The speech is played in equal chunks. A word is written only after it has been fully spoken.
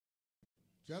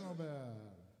Gentlemen,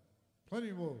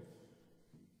 Plenty Wolf.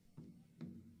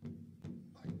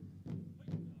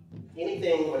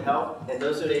 Anything would help, and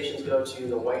those donations go to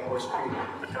the White Hosrese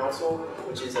Creek Council,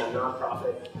 which is a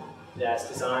nonprofit that's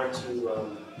designed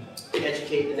to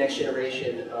educate the next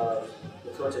generation of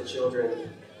Lakota children.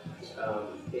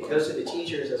 It goes to the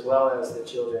teachers as well as the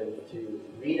children to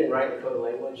read and write Lakota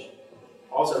language,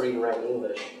 also read and write in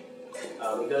English.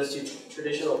 It goes to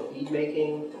traditional bead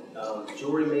making,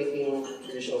 jewelry making,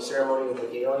 traditional ceremony with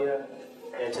regalia,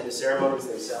 and to the ceremonies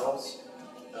themselves.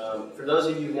 For those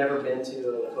of you who've never been to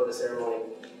a Lakota ceremony,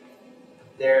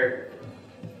 they're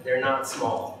not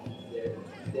small.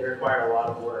 They require a lot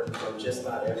of work from just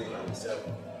about everybody. So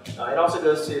it also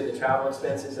goes to the travel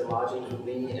expenses and lodging for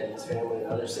Lee and his family and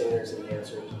other singers and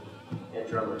dancers and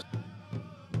drummers.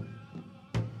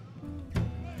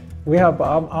 We have,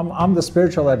 I'm the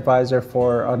spiritual advisor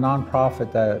for a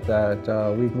nonprofit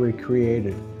that we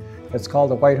created. It's called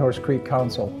the White Hosrese Creek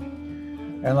Council.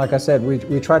 And like I said,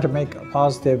 we try to make a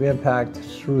positive impact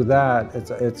through that.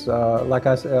 It's like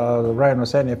Ryan was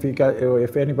saying,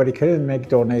 if anybody couldn't make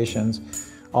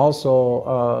donations,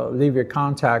 also leave your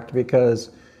contact, because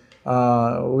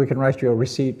we can write you a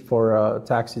receipt for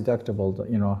tax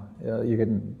deductible. You know, you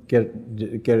can get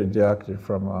it deducted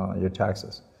from your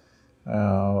taxes.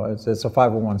 It's a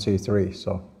 501c3,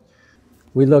 so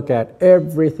we look at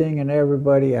everything and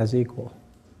everybody as equal,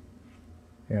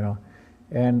 you know.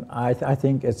 And I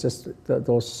think it's just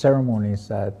those ceremonies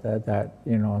that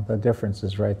you know, the difference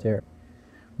is right there.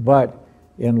 But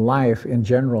in life, in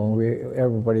general,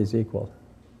 everybody's equal.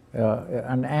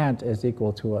 An ant is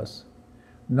equal to us.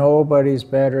 Nobody's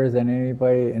better than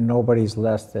anybody, and nobody's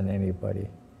less than anybody.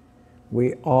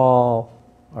 We all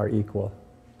are equal,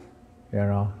 you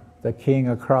know. The king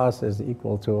across is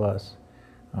equal to us.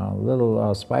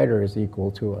 Little spider is equal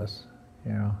to us,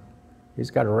 you know. He's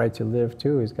got a right to live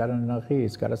too. He's got a nachi,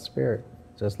 he's got a spirit,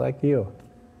 just like you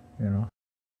know.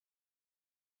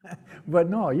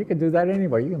 But no, you can do that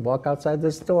anywhere. You can walk outside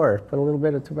this store, put a little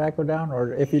bit of tobacco down,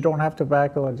 or if you don't have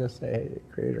tobacco, and just say, hey,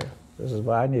 Creator, this is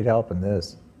why I need help in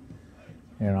this,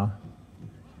 you know.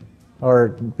 Or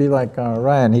be like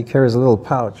Ryan, he carries a little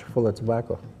pouch full of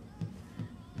tobacco.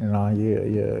 You know,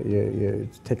 you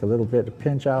take a little bit, a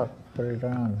pinch out, put it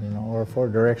down, you know, or 4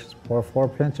 directions, or 4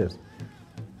 pinches.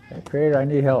 Hey, Creator, I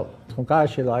need help.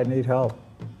 I need help.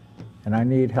 And I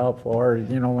need help, or,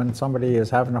 you know, when somebody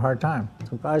is having a hard time,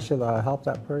 help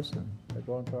that person. They're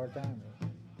going through a hard time.